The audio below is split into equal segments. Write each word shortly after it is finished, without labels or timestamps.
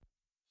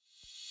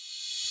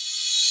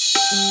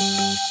Hello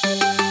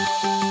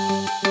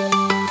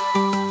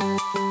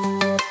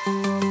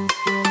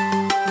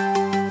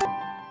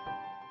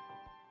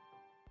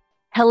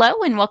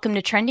and welcome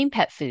to Trending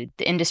Pet Food,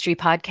 the industry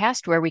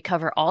podcast where we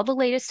cover all the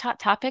latest hot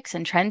topics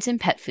and trends in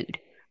pet food.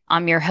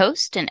 I'm your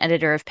host and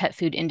editor of pet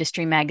food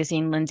industry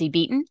magazine, Lindsay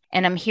Beaton,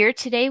 and I'm here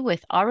today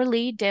with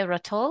Aurélie de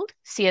Ratuld,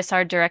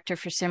 CSR Director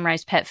for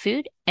Symrise Pet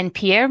Food, and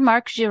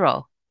Pierre-Marc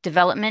Girot,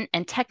 Development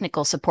and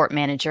Technical Support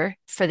Manager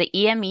for the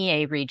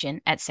EMEA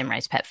region at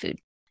Symrise Pet Food.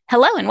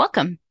 Hello and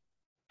welcome.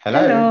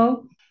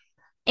 Hello.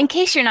 In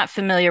case you're not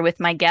familiar with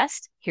my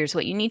guest, here's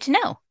what you need to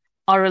know.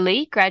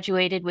 Aurélie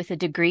graduated with a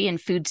degree in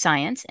food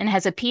science and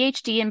has a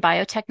PhD in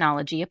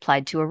biotechnology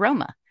applied to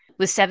aroma.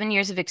 With 7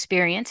 years of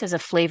experience as a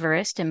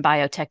flavorist and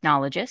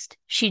biotechnologist,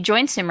 she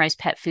joined Symrise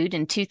Pet Food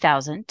in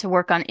 2000 to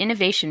work on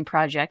innovation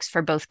projects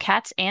for both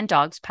cats and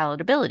dogs'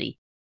 palatability.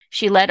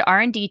 She led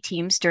R&D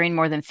teams during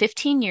more than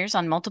 15 years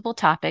on multiple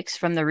topics,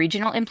 from the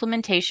regional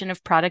implementation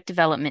of product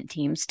development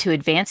teams to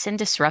advanced and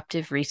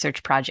disruptive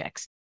research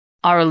projects.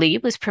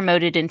 Aurélie was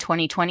promoted in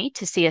 2020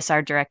 to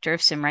CSR Director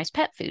of Symrise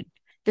Pet Food.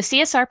 The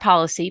CSR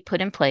policy put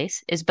in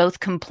place is both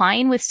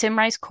complying with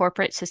Symrise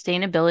corporate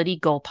sustainability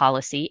goal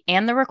policy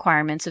and the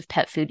requirements of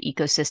pet food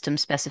ecosystem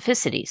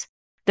specificities.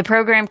 The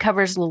program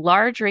covers a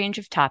large range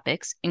of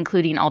topics,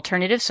 including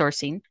alternative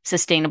sourcing,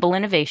 sustainable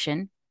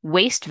innovation,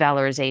 waste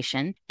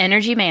valorization,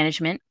 energy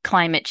management,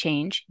 climate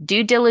change,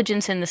 due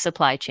diligence in the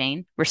supply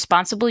chain,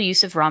 responsible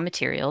use of raw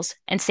materials,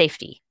 and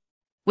safety.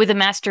 With a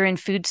master in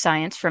food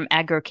science from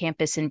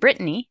AgroCampus in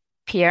Brittany,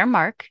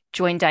 Pierre-Marc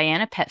joined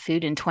Diana Pet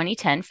Food in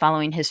 2010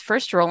 following his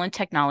first role in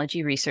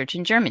technology research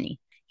in Germany.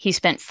 He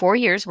spent 4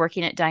 years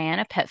working at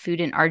Diana Pet Food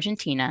in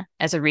Argentina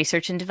as a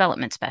research and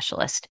development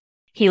specialist.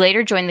 He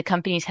later joined the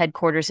company's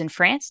headquarters in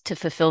France to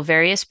fulfill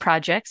various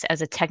projects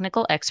as a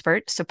technical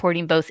expert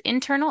supporting both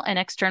internal and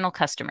external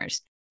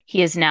customers.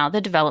 He is now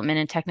the Development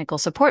and Technical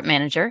Support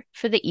Manager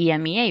for the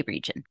EMEA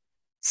region.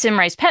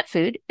 Symrise Pet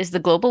Food is the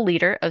global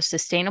leader of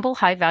sustainable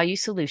high-value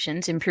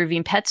solutions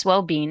improving pets'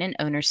 well-being and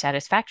owner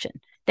satisfaction.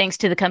 Thanks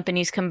to the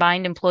company's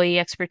combined employee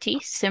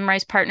expertise,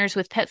 Symrise partners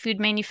with pet food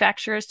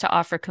manufacturers to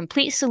offer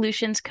complete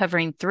solutions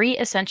covering 3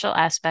 essential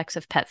aspects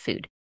of pet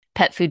food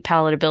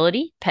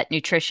palatability, pet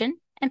nutrition,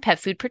 and pet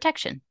food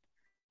protection.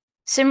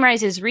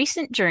 Symrise's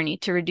recent journey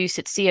to reduce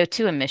its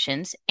CO2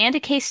 emissions and a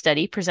case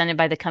study presented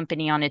by the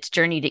company on its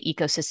journey to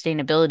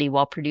eco-sustainability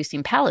while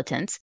producing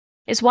palatants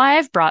is why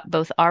I've brought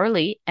both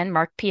Aurélie and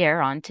Marc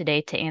Pierre on today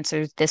to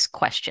answer this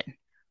question.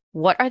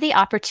 What are the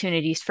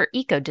opportunities for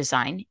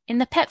eco-design in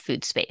the pet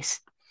food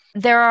space?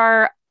 There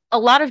are a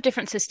lot of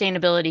different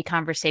sustainability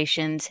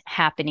conversations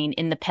happening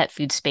in the pet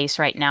food space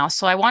right now.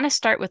 So I want to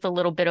start with a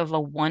little bit of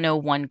a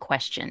 101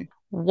 question.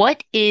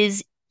 What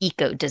is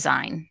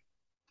eco-design?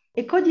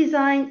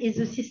 Eco-design is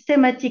a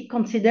systematic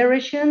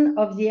consideration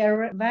of the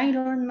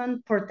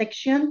environment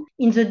protection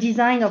in the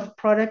design of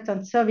products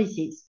and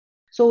services.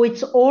 So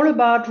it's all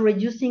about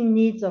reducing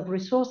needs of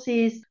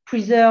resources,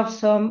 preserve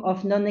some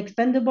of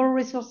non-expendable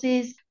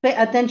resources, pay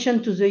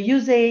attention to the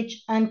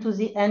usage and to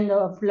the end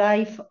of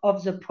life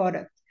of the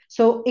product.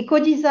 So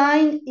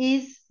eco-design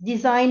is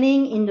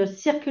designing in the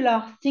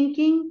circular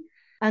thinking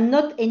and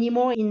not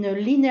anymore in a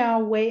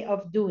linear way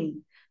of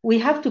doing. We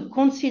have to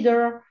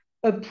consider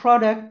a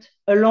product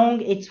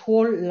along its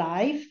whole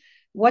life,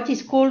 what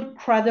is called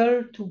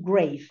cradle to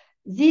grave.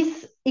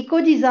 This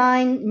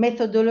eco-design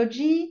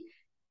methodology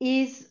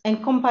is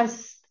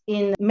encompassed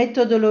in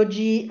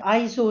methodology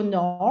ISO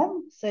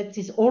norm. So it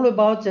is all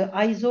about the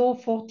ISO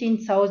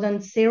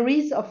 14000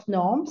 series of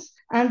norms.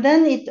 And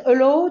then it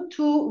allows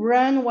to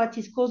run what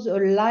is called a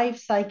life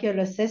cycle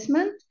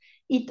assessment.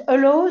 It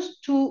allows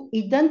to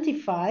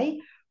identify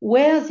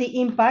where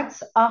the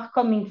impacts are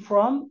coming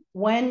from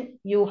when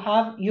you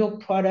have your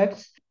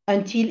products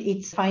until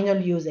its final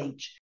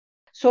usage.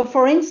 So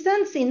for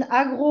instance, in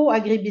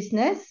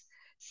agribusiness,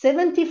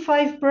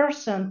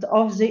 75%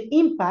 of the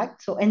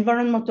impact, so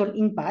environmental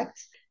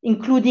impacts,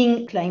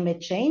 including climate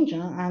change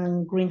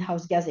and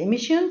greenhouse gas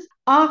emissions,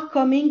 are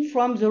coming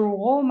from the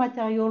raw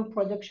material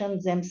production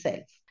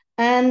themselves.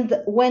 And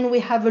when we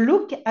have a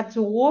look at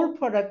the whole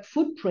product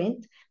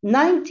footprint,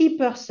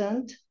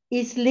 90%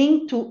 is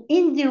linked to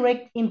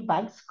indirect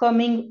impacts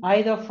coming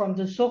either from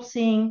the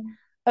sourcing,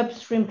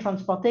 upstream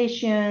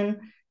transportation,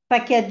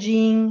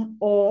 packaging,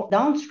 or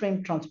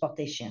downstream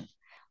transportation.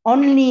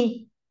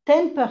 Only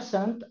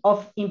 10%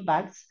 of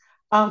impacts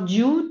are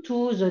due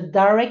to the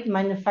direct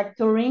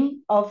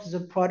manufacturing of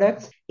the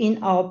products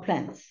in our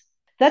plants.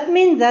 That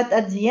means that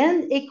at the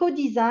end,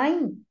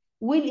 eco-design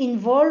will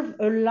involve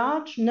a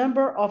large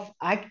number of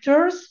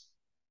actors.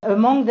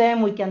 Among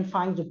them, we can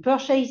find the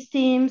purchase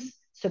teams,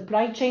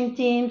 supply chain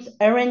teams,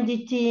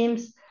 R&D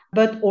teams,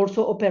 but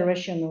also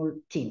operational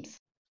teams.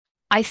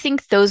 I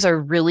think those are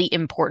really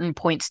important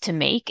points to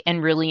make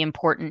and really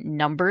important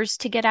numbers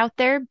to get out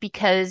there,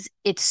 because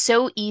it's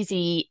so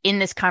easy in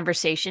this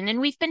conversation. And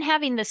we've been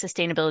having the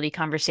sustainability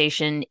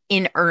conversation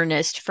in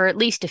earnest for at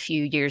least a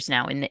few years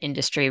now in the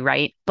industry,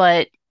 right?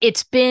 But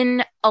it's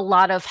been a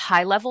lot of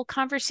high level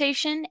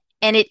conversation.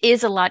 And it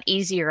is a lot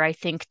easier, I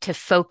think, to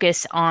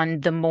focus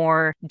on the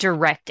more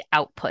direct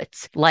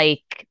outputs,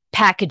 like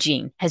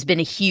packaging has been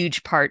a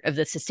huge part of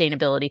the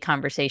sustainability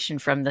conversation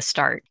from the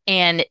start.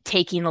 And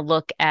taking a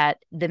look at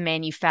the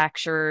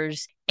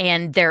manufacturers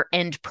and their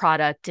end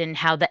product and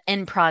how the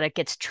end product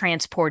gets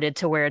transported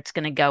to where it's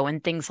going to go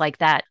and things like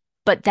that.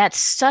 But that's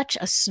such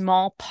a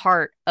small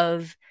part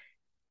of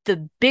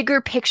the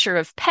bigger picture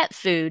of pet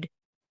food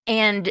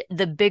and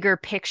the bigger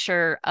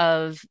picture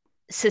of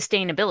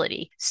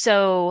sustainability.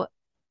 So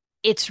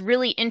it's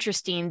really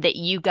interesting that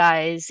you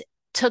guys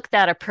took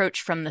that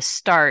approach from the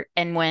start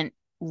and went,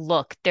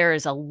 look, there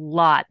is a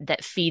lot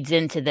that feeds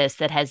into this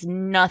that has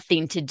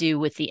nothing to do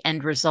with the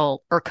end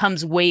result or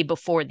comes way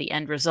before the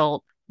end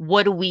result.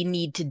 What do we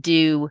need to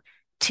do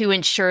to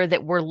ensure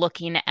that we're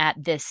looking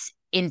at this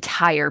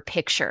entire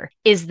picture?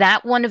 Is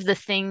that one of the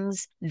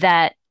things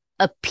that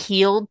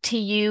appealed to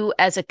you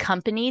as a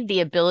company, the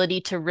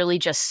ability to really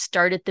just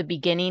start at the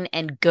beginning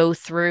and go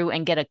through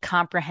and get a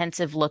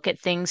comprehensive look at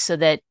things so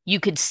that you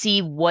could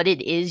see what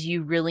it is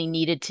you really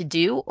needed to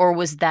do? Or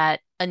was that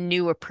a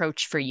new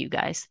approach for you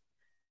guys?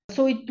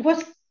 So it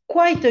was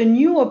quite a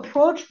new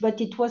approach, but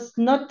it was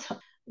not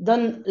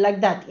done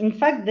like that. In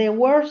fact, there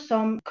were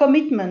some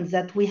commitments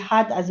that we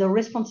had as a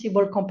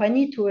responsible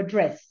company to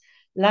address,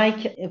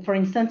 like, for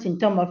instance, in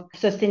terms of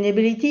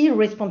sustainability,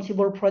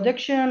 responsible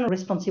production,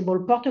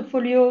 responsible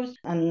portfolios,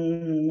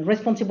 and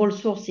responsible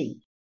sourcing.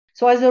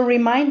 So as a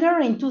reminder,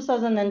 in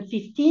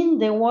 2015,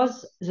 there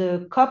was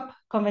the COP,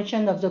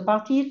 Convention of the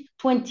Parties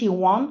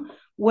 21,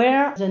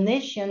 where the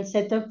nation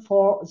set up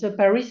for the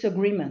Paris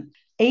Agreement,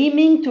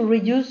 aiming to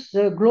reduce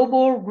the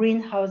global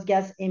greenhouse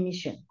gas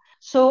emission.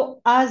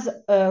 So as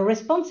a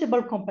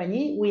responsible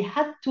company, we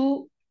had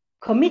to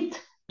commit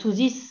to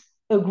this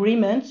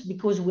agreement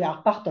because we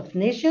are part of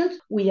nations.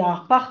 We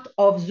are part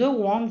of the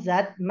ones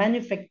that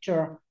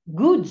manufacture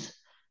goods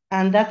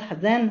and that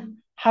then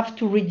have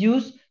to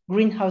reduce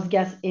greenhouse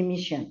gas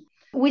emission.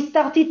 We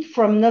started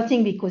from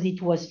nothing because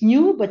it was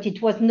new, but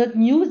it was not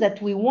new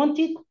that we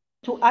wanted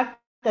to act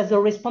as a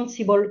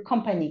responsible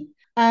company.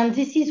 And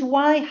this is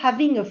why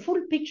having a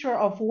full picture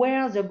of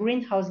where the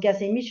greenhouse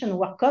gas emissions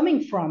were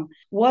coming from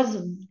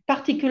was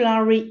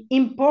particularly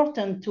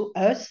important to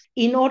us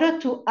in order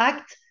to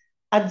act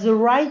at the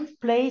right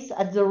place,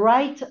 at the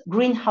right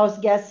greenhouse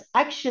gas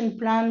action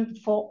plan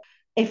for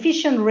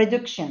efficient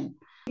reduction.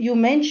 You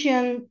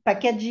mentioned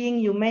packaging,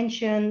 you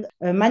mentioned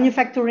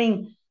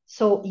manufacturing.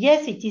 So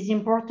yes, it is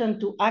important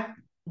to act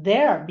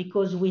there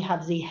because we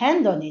have the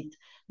hand on it,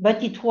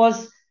 but it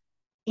was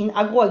in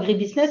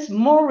agro-agribusiness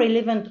more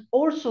relevant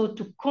also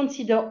to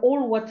consider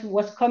all what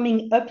was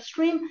coming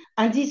upstream.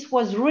 And this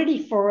was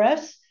really for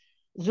us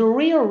the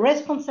real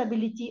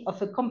responsibility of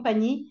a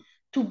company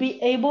to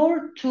be able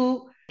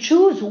to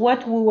choose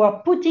what we were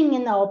putting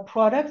in our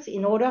products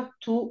in order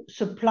to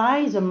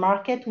supply the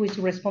market with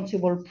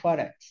responsible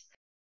products.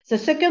 The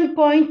second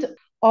point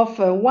of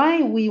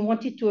why we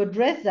wanted to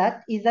address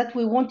that is that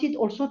we wanted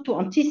also to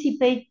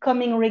anticipate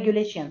coming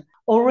regulation.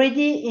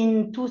 Already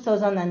in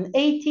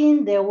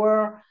 2018, there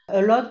were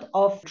a lot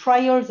of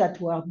trials that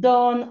were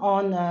done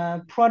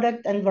on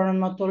product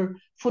environmental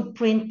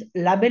footprint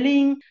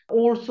labeling.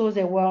 Also,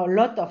 there were a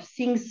lot of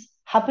things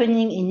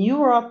happening in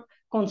Europe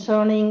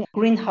concerning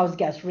greenhouse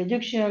gas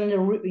reduction.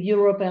 The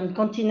European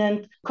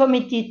continent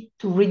committed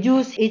to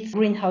reduce its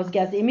greenhouse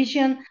gas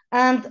emission,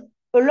 and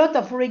a lot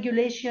of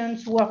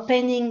regulations were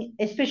pending,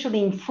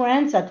 especially in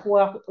France, that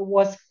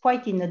was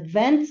quite in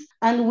advance,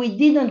 and we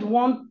didn't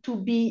want to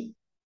be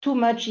too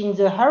much in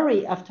the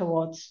hurry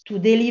afterwards to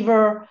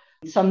deliver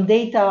some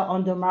data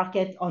on the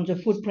market on the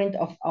footprint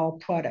of our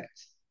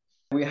products.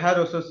 We had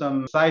also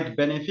some side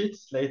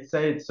benefits, let's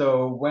say.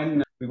 So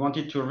when we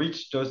wanted to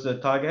reach those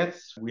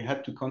targets, we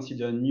had to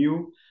consider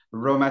new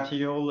raw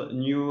material,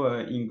 new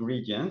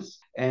ingredients.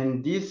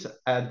 And this,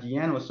 at the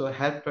end, also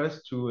helped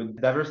us to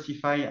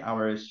diversify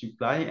our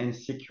supply and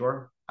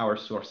secure our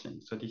sourcing.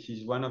 So this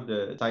is one of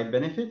the side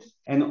benefits.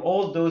 And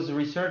all those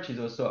researches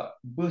also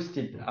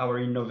boosted our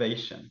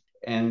innovation.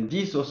 And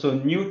these also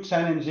new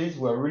challenges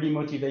were really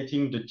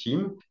motivating the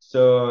team.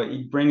 So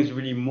it brings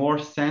really more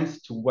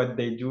sense to what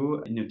they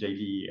do in a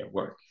daily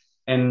work.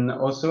 And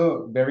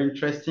also very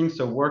interesting,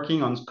 so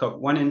working on scope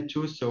 1 and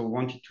 2, so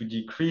wanted to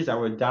decrease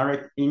our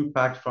direct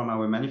impact from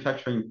our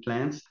manufacturing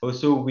plants.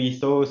 Also, we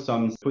saw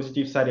some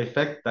positive side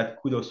effects that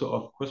could also,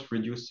 of course,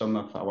 reduce some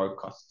of our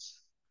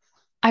costs.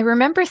 I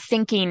remember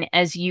thinking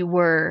as you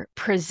were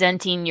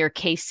presenting your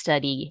case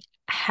study,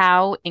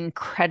 how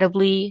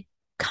incredibly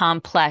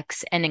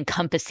complex and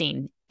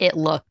encompassing it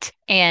looked.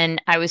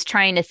 And I was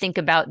trying to think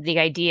about the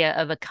idea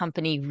of a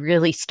company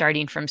really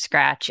starting from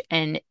scratch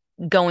and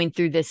going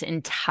through this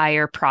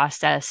entire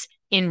process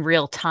in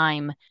real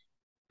time.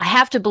 I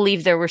have to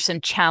believe there were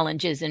some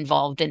challenges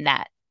involved in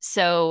that.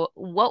 So,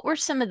 what were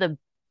some of the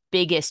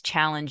biggest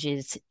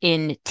challenges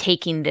in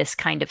taking this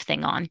kind of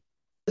thing on?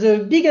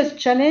 The biggest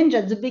challenge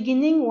at the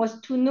beginning was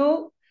to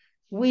know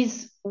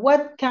with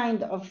what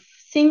kind of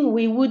thing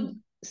we would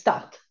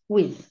start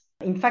with.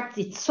 In fact,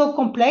 it's so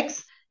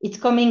complex. It's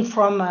coming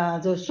from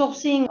the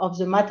sourcing of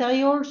the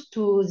materials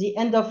to the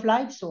end of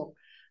life. So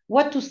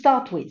what to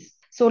start with?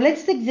 So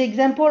let's take the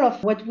example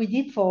of what we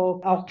did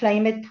for our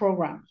climate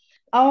program.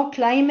 Our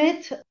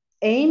climate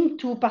aim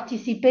to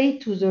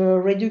participate to the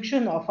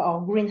reduction of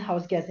our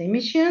greenhouse gas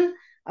emission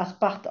as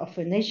part of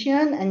a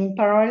nation and in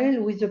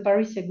parallel with the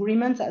Paris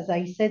Agreement, as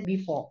I said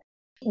before.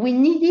 We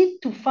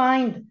needed to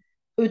find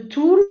a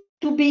tool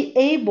to be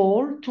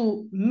able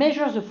to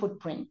measure the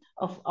footprint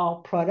of our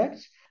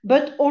products,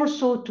 but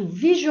also to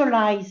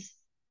visualize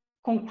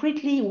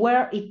concretely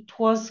where it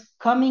was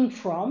coming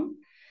from,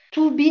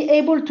 to be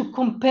able to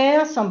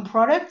compare some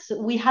products.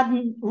 We had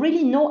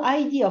really no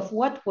idea of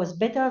what was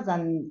better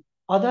than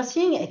other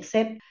thing,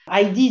 except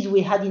ideas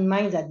we had in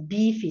mind that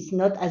beef is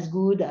not as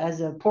good as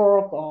a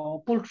pork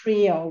or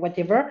poultry or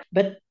whatever,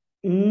 but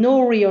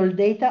no real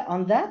data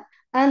on that.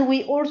 And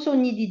we also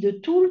needed a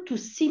tool to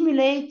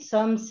simulate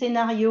some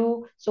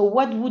scenario. So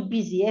what would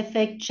be the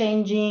effect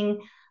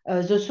changing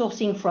the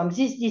sourcing from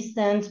this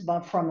distance,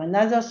 but from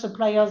another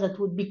supplier that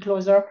would be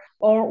closer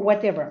or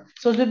whatever.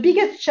 So the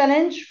biggest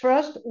challenge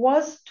first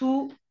was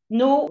to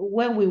know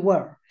where we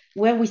were,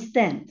 where we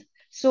stand.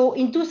 So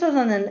in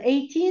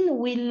 2018,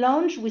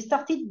 we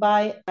started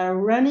by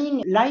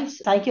running life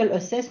cycle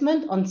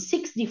assessment on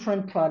 6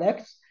 different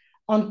products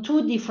on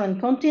 2 different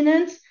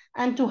continents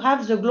and to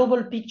have the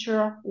global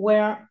picture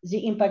where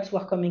the impacts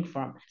were coming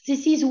from.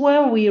 This is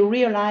where we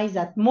realized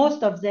that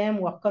most of them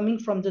were coming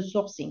from the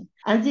sourcing.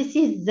 And this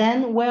is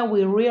then where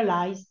we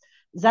realized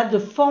that the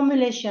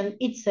formulation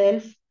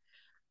itself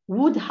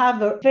would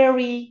have a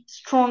very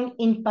strong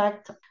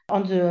impact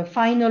on the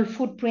final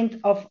footprint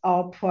of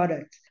our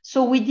product.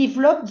 So we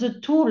developed the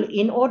tool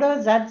in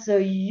order that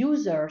the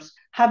users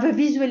have a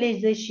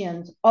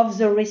visualization of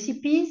the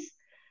recipes,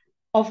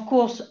 of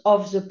course,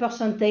 of the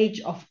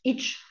percentage of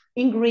each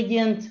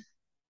ingredient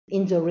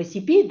in the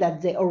recipe that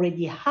they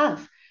already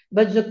have,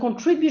 but the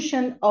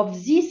contribution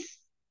of this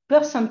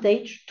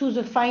percentage to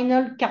the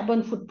final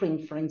carbon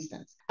footprint, for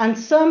instance. And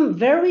some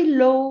very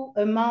low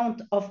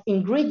amount of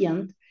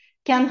ingredient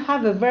can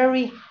have a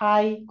very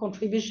high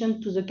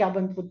contribution to the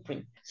carbon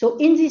footprint. So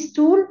in this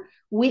tool,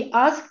 we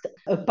asked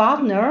a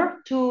partner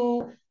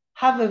to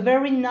have a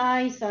very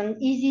nice and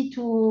easy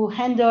to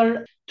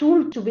handle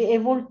tool to be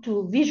able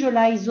to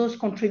visualize those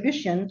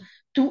contributions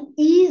to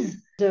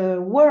ease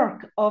the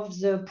work of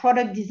the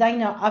product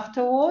designer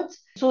afterwards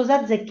so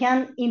that they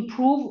can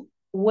improve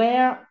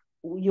where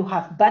you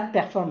have bad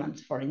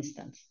performance, for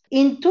instance.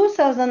 In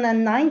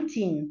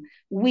 2019,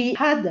 we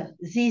had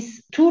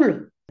this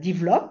tool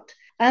developed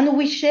and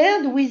we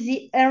shared with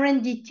the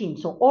R&D team,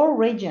 so all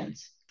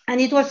regions. And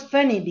it was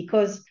funny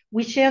because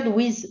we shared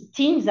with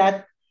teams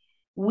that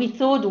we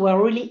thought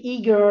were really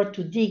eager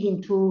to dig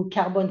into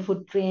carbon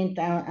footprint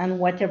and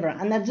whatever.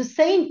 And at the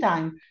same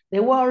time,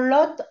 there were a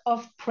lot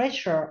of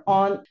pressure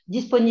on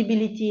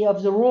disponibility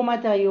of the raw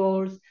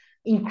materials,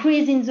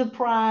 increase in the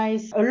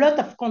price, a lot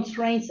of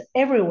constraints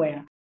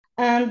everywhere.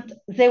 And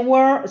they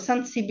were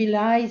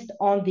sensibilized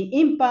on the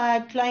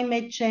impact,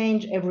 climate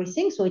change,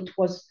 everything. So it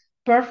was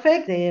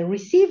perfect. They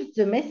received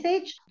the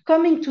message.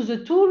 Coming to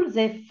the tool,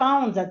 they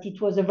found that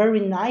it was a very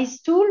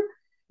nice tool,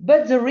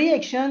 but the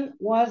reaction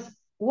was,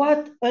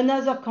 what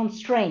another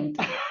constraint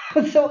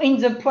so in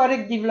the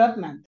product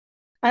development.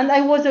 And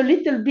I was a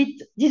little bit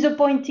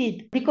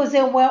disappointed because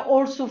they were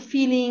also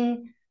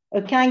feeling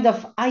a kind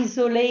of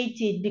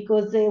isolated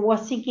because they were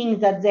thinking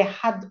that they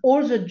had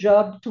all the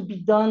job to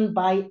be done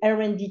by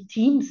R&D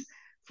teams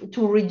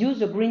to reduce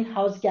the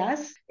greenhouse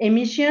gas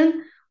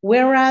emission,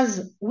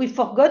 whereas we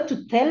forgot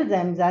to tell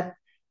them that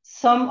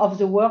some of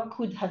the work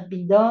could have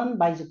been done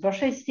by the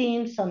purchase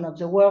team, some of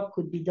the work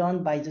could be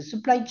done by the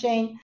supply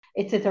chain,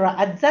 etc.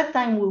 At that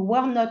time, we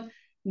were not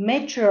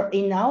mature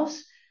enough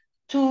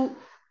to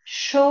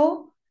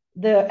show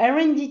the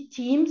R&D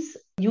teams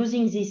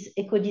using this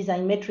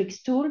eco-design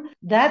metrics tool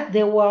that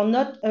they were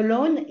not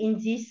alone in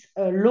this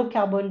low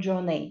carbon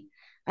journey.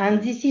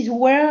 And this is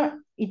where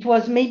it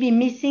was maybe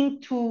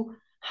missing to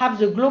have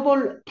the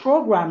global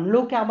program,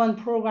 low carbon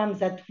programs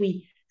that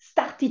we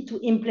started to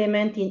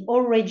implement in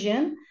all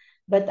regions.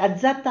 But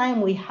at that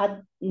time, we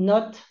had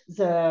not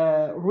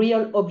the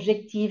real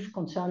objective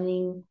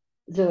concerning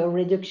the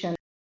reduction.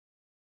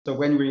 So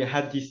when we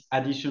had this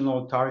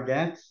additional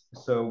target,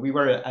 so we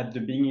were at the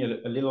beginning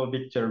a little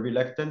bit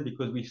reluctant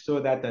because we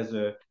saw that as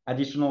an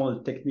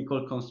additional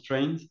technical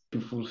constraint to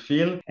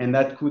fulfill, and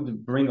that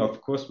could bring,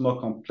 of course, more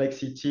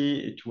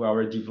complexity to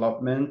our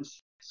development.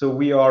 So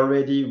we are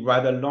already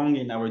rather long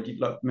in our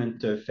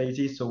development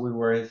phases, so we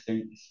were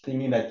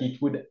thinking that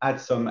it would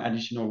add some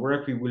additional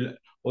work. We will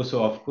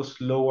also, of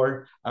course,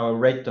 lower our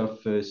rate of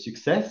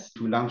success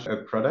to launch a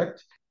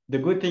product. The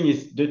good thing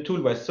is the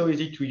tool was so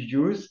easy to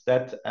use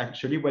that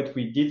actually what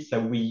we did, so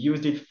we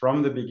used it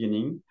from the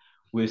beginning.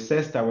 We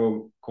assessed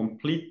our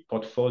complete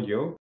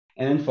portfolio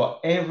And then for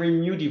every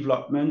new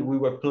development, we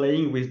were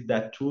playing with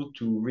that tool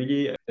to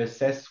really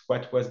assess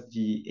what was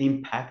the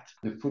impact,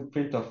 the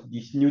footprint of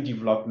this new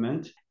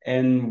development.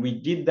 And we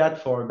did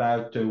that for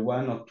about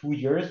 1 or 2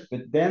 years.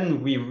 But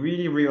then we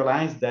really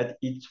realized that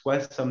it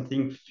was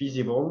something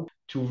feasible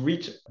to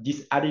reach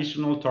this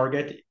additional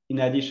target in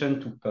addition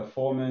to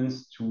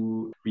performance,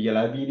 to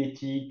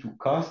reliability, to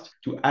cost,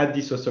 to add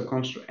this also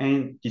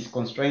these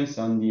constraints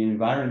on the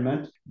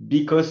environment,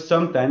 because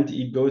sometimes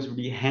it goes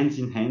really hands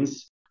in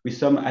hands with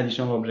some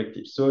additional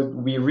objectives. So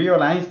we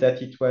realized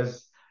that it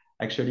was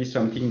actually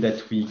something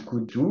that we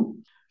could do.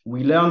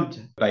 We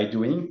learned by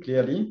doing,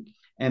 clearly,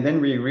 and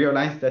then we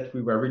realized that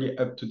we were really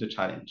up to the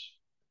challenge.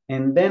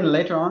 And then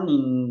later on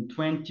in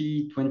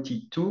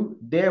 2022,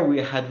 there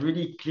we had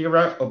really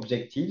clearer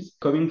objectives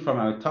coming from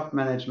our top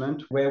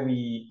management, where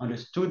we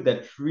understood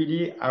that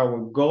really our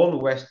goal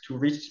was to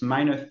reach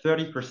minus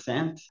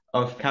 30%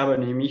 of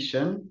carbon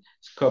emission,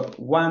 scope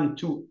 1,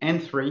 2,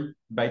 and 3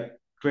 by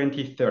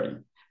 2030.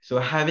 So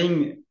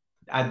having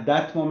at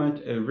that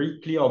moment a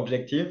really clear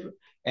objective,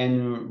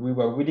 and we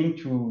were willing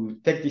to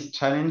take this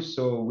challenge.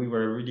 So we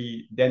were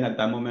really then at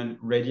that moment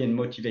ready and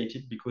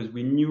motivated, because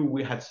we knew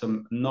we had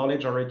some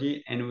knowledge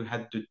already and we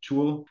had the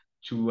tool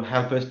to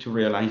help us to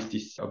realize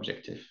this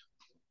objective.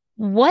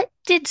 What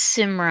did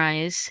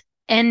Symrise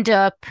end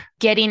up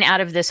getting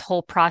out of this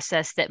whole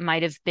process that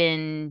might have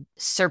been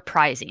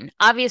surprising?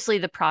 Obviously,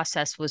 the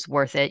process was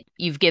worth it.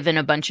 You've given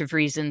a bunch of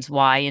reasons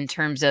why, in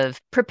terms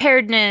of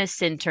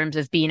preparedness, in terms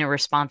of being a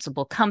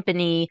responsible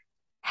company.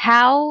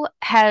 How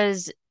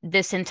has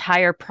this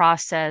entire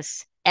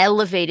process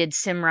elevated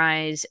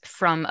Symrise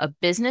from a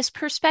business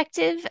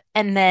perspective?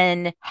 And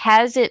then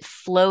has it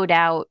flowed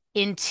out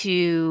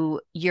into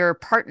your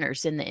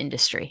partners in the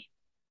industry?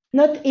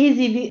 Not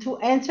easy to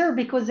answer,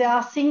 because there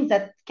are things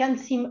that can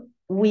seem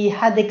we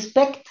had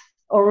expect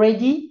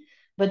already,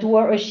 but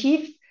were a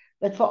shift.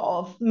 But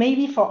for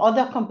maybe for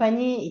other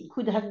company, it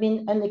could have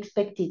been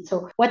unexpected.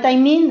 So what I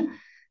mean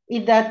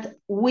is that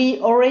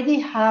we already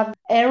have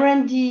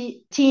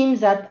R&D teams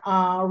that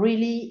are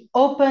really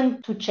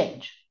open to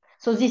change.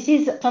 So this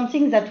is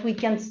something that we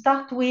can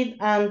start with.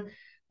 And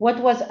what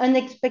was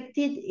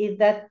unexpected is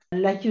that,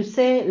 like you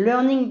say,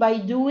 learning by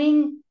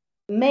doing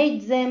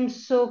made them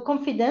so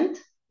confident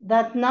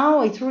that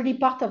now it's really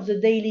part of the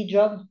daily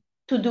job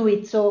to do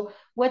it. So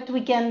what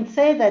we can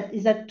say that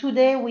is that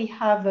today we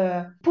have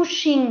a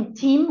pushing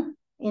team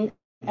in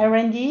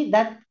R&D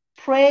that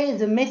spread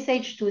the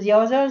message to the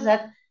others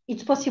that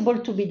it's possible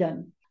to be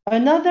done.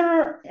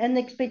 Another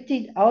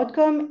unexpected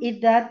outcome is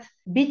that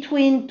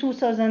between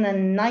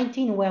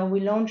 2019, where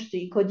we launched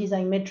the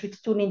eco-design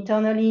metrics tool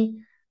internally,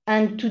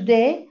 and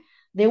today,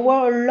 there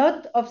were a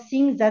lot of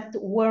things that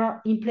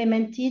were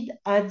implemented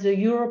at the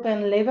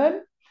European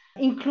level,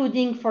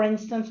 including, for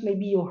instance,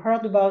 maybe you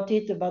heard about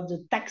it, about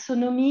the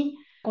taxonomy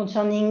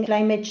concerning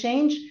climate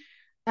change.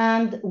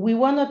 And we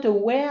were not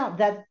aware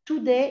that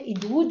today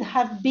it would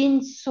have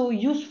been so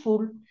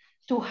useful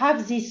to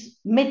have this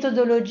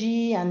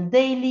methodology and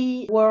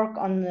daily work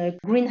on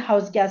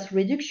greenhouse gas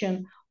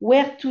reduction,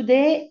 where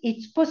today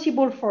it's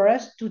possible for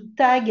us to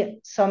tag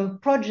some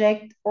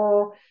project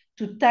or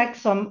to tag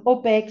some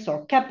OPEX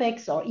or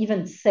CAPEX or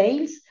even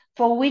sales,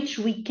 for which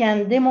we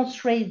can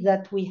demonstrate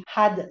that we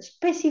had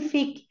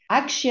specific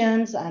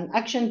actions and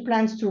action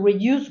plans to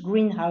reduce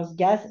greenhouse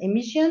gas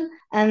emission,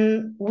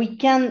 and we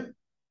can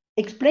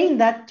explain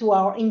that to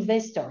our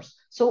investors.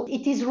 So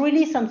it is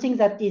really something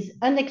that is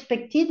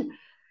unexpected,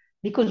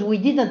 because we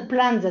didn't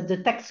plan that the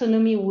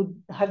taxonomy would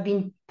have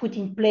been put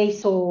in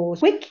place so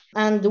quick.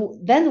 And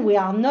then we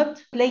are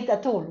not late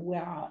at all. We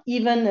are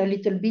even a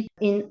little bit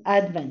in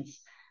advance.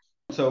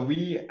 So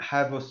we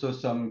have also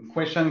some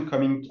questions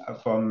coming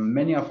from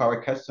many of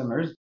our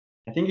customers.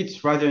 I think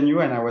it's rather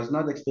new, and I was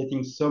not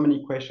expecting so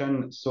many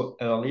questions so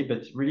early,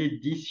 but really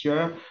this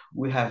year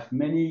we have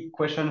many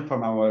questions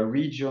from our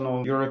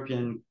regional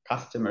European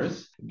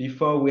customers.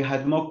 Before we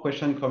had more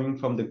questions coming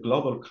from the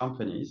global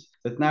companies,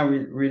 but now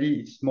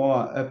it's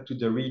more up to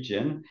the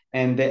region,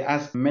 and they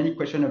ask many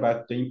questions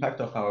about the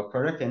impact of our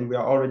product, and we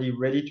are already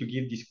ready to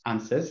give these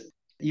answers.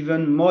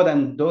 Even more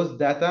than those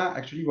data,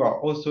 actually, we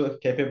are also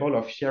capable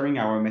of sharing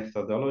our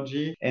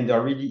methodology, and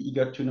are really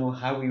eager to know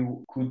how we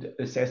could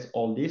assess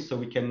all this, so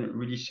we can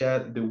really share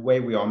the way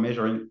we are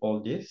measuring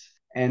all this.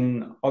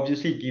 And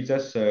obviously, it gives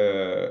us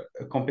a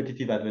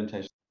competitive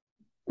advantage.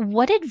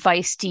 What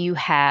advice do you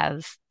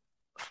have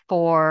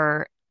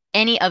for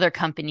any other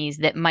companies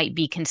that might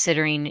be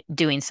considering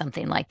doing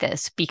something like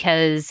this?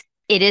 Because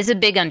it is a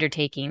big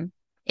undertaking.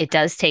 It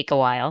does take a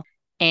while,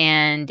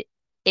 and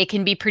it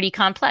can be pretty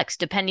complex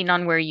depending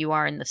on where you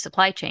are in the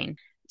supply chain.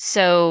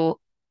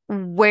 So,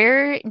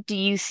 where do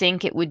you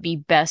think it would be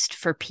best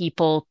for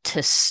people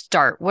to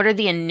start? What are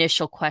the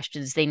initial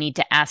questions they need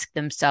to ask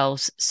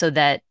themselves so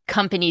that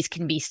companies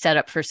can be set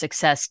up for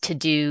success to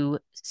do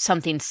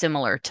something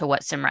similar to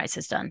what Symrise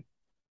has done?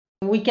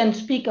 We can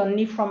speak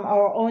only from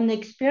our own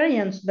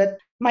experience, but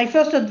my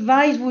first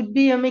advice would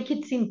be make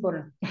it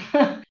simple.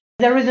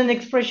 There is an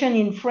expression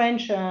in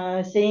French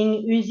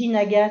saying usine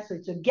à gaz, so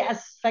it's a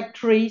gas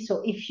factory.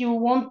 So if you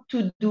want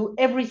to do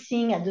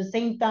everything at the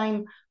same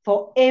time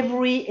for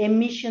every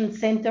emission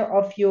center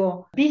of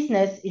your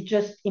business, it's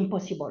just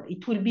impossible.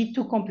 It will be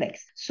too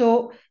complex.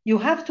 So you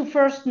have to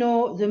first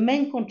know the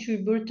main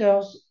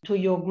contributors to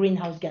your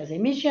greenhouse gas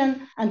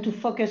emission and to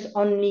focus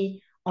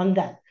only on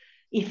that.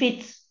 If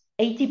it's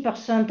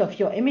 80% of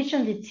your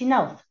emissions, it's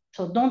enough.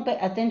 So don't pay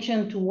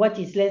attention to what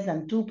is less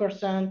than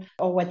 2%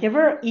 or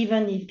whatever,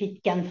 even if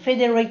it can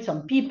federate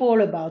some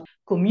people about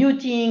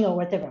commuting or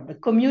whatever.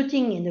 But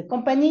commuting in the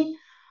company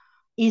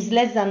is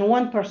less than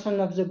 1%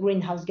 of the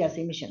greenhouse gas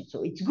emissions.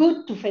 So it's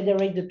good to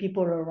federate the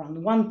people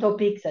around one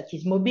topic, that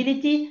is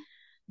mobility,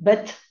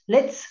 but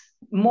let's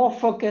more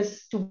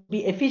focus to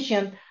be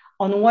efficient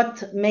on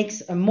what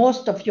makes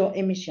most of your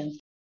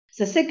emissions.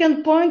 The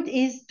second point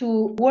is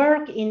to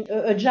work in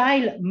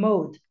agile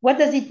mode. What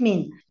does it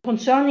mean?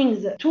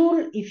 Concerning the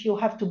tool, if you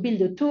have to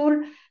build a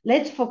tool,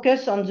 let's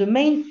focus on the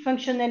main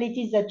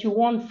functionalities that you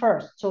want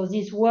first. So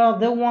these were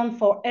the one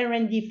for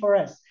R&D for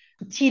us.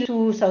 Till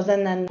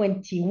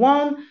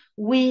 2021,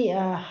 we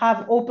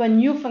have opened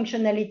new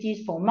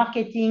functionalities for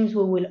marketing.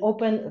 We will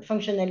open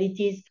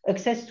functionalities,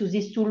 access to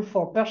this tool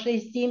for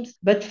purchase teams.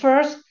 But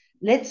first,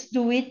 let's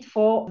do it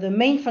for the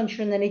main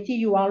functionality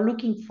you are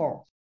looking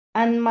for.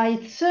 And my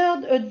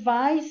third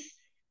advice,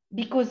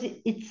 because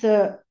it's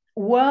a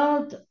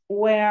world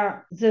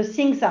where the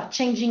things are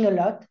changing a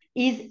lot,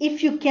 is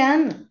if you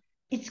can,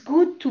 it's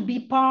good to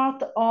be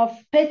part of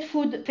pet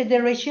food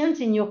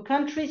federations in your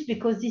countries,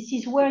 because this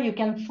is where you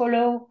can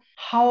follow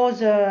how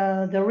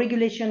the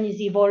regulation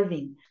is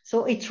evolving.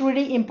 So it's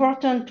really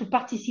important to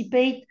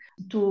participate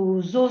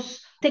to those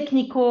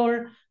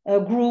technical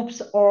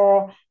groups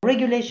or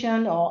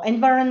regulation or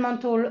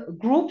environmental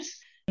groups.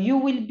 You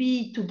will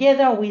be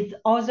together with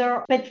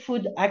other pet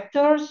food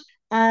actors,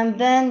 and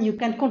then you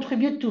can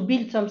contribute to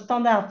build some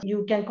standards.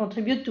 You can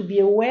contribute to be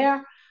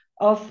aware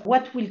of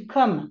what will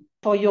come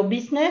for your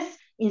business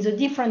in the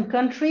different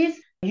countries.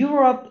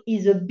 Europe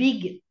is a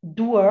big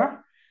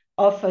doer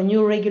of a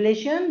new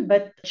regulation,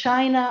 but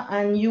China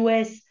and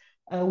US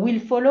will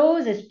follow.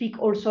 They speak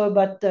also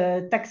about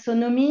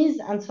taxonomies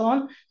and so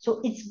on. So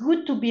it's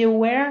good to be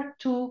aware,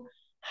 to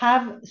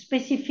have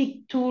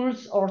specific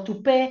tools, or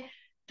to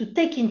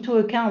take into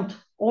account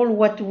all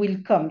what will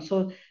come.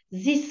 So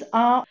these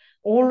are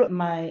all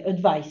my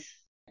advice.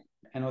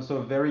 And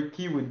also very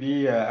key would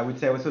be, I would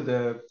say also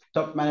the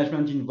top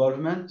management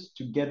involvement,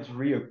 to get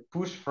really a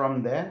push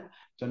from there,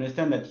 to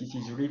understand that this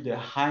is really the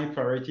high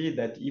priority,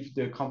 that if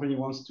the company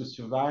wants to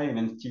survive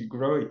and still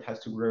grow, it has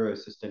to grow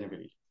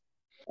sustainably.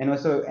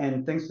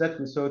 And thanks to that,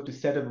 we saw to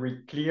set up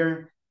really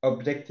clear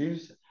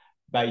objectives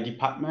by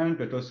department,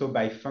 but also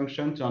by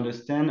function, to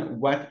understand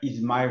what is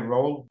my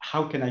role,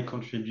 how can I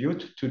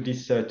contribute to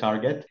this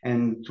target.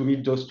 And to me,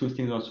 those two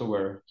things also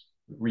were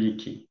really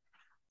key.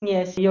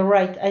 Yes, you're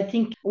right. I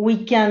think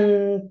we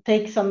can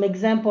take some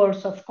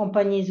examples of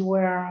companies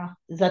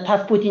that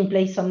have put in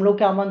place some low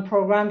carbon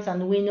programs,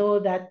 and we know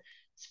that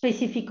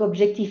specific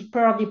objectives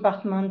per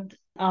department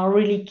are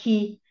really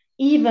key.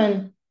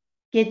 Even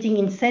getting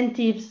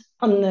incentives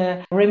on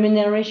the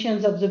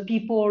remunerations of the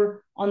people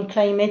on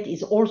climate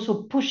is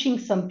also pushing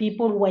some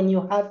people when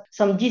you have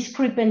some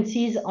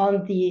discrepancies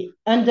on the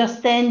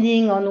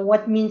understanding on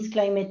what means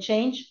climate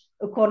change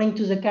according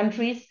to the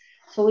countries.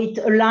 So it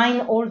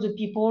aligns all the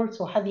people.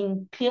 So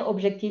having clear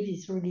objectives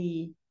is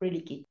really,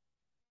 really key.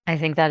 I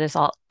think that is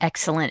all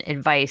excellent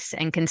advice.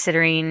 And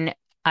considering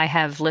I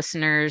have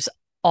listeners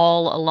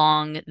all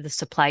along the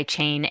supply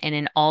chain and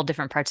in all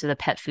different parts of the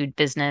pet food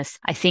business,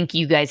 I think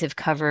you guys have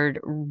covered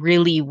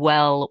really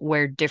well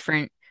where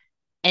different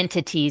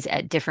entities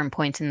at different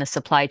points in the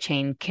supply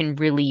chain can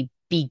really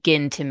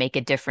begin to make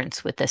a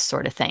difference with this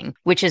sort of thing,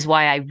 which is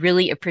why I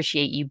really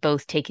appreciate you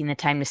both taking the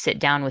time to sit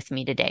down with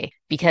me today,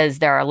 because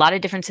there are a lot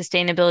of different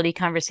sustainability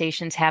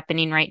conversations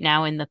happening right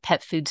now in the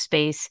pet food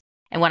space.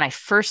 And when I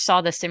first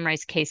saw the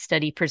Symrise case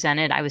study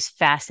presented, I was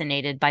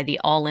fascinated by the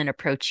all-in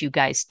approach you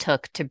guys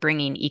took to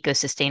bringing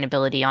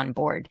eco-sustainability on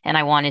board. And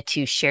I wanted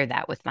to share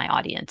that with my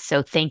audience.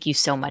 So thank you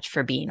so much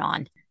for being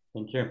on.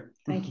 Thank you.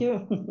 Thank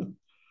you.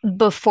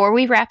 Before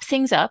we wrap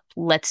things up,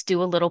 let's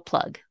do a little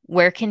plug.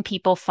 Where can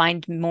people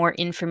find more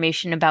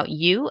information about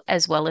you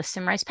as well as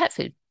Symrise Pet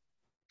Food?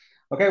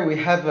 Okay, we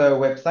have a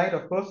website,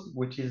 of course,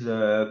 which is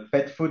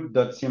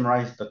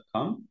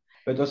petfood.symrise.com.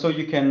 But also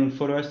you can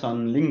follow us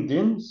on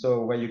LinkedIn,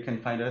 so where you can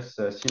find us,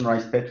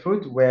 Symrise Pet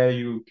Food, where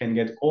you can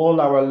get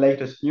all our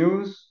latest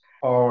news,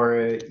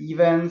 our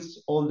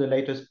events, all the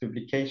latest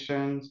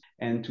publications,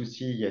 and to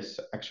see, yes,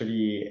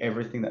 actually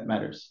everything that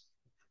matters.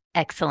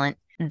 Excellent.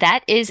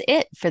 That is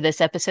it for this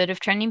episode of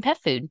Trending Pet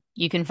Food.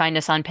 You can find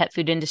us on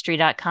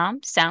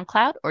petfoodindustry.com,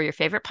 SoundCloud, or your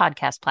favorite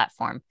podcast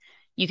platform.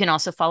 You can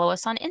also follow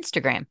us on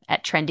Instagram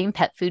at Trending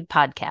Pet Food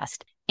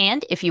Podcast.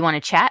 And if you want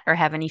to chat or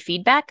have any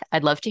feedback,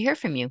 I'd love to hear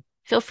from you.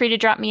 Feel free to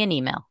drop me an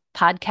email,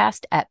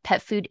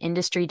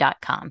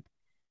 podcast@petfoodindustry.com.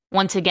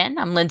 Once again,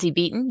 I'm Lindsay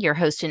Beaton, your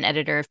host and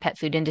editor of Pet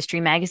Food Industry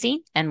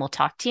Magazine, and we'll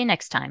talk to you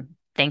next time.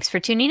 Thanks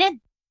for tuning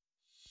in.